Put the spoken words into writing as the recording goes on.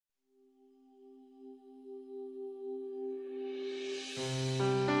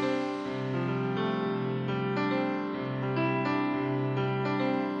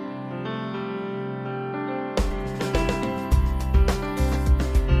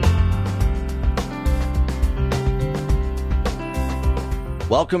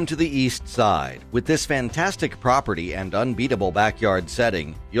Welcome to the East Side. With this fantastic property and unbeatable backyard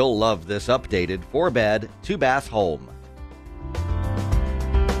setting, you'll love this updated 4-bed, 2-bath home.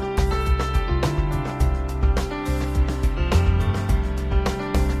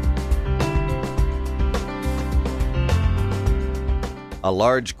 A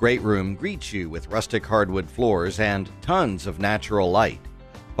large great room greets you with rustic hardwood floors and tons of natural light.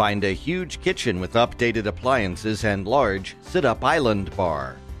 Find a huge kitchen with updated appliances and large sit-up island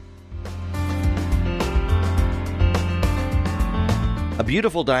bar. A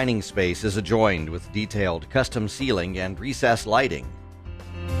beautiful dining space is adjoined with detailed custom ceiling and recessed lighting.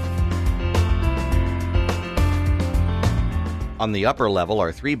 On the upper level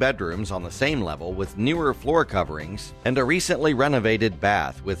are 3 bedrooms on the same level with newer floor coverings and a recently renovated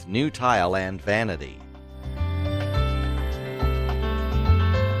bath with new tile and vanity.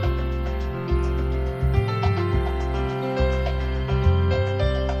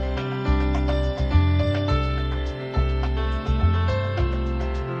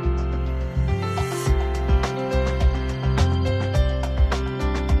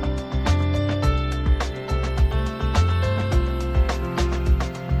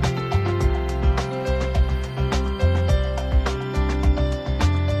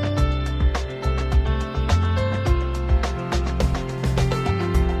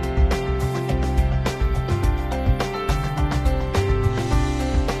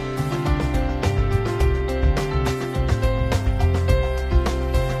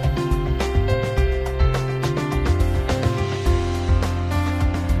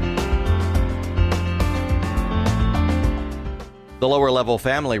 The lower-level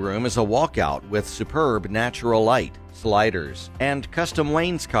family room is a walkout with superb natural light, sliders, and custom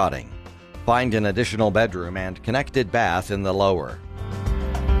wainscoting. Find an additional bedroom and connected bath in the lower.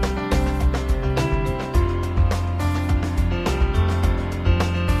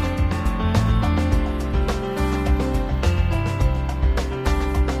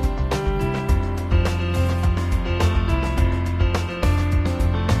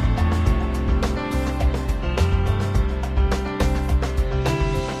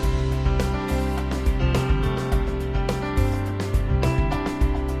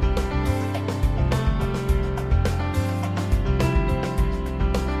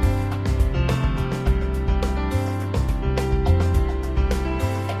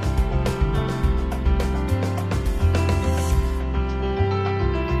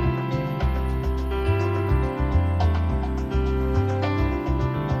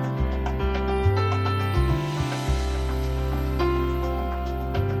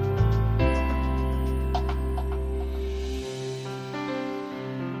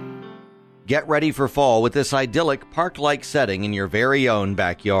 Get ready for fall with this idyllic park-like setting in your very own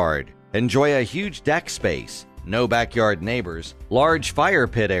backyard. Enjoy a huge deck space, no backyard neighbors, large fire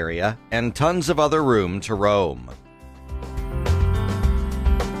pit area, and tons of other room to roam.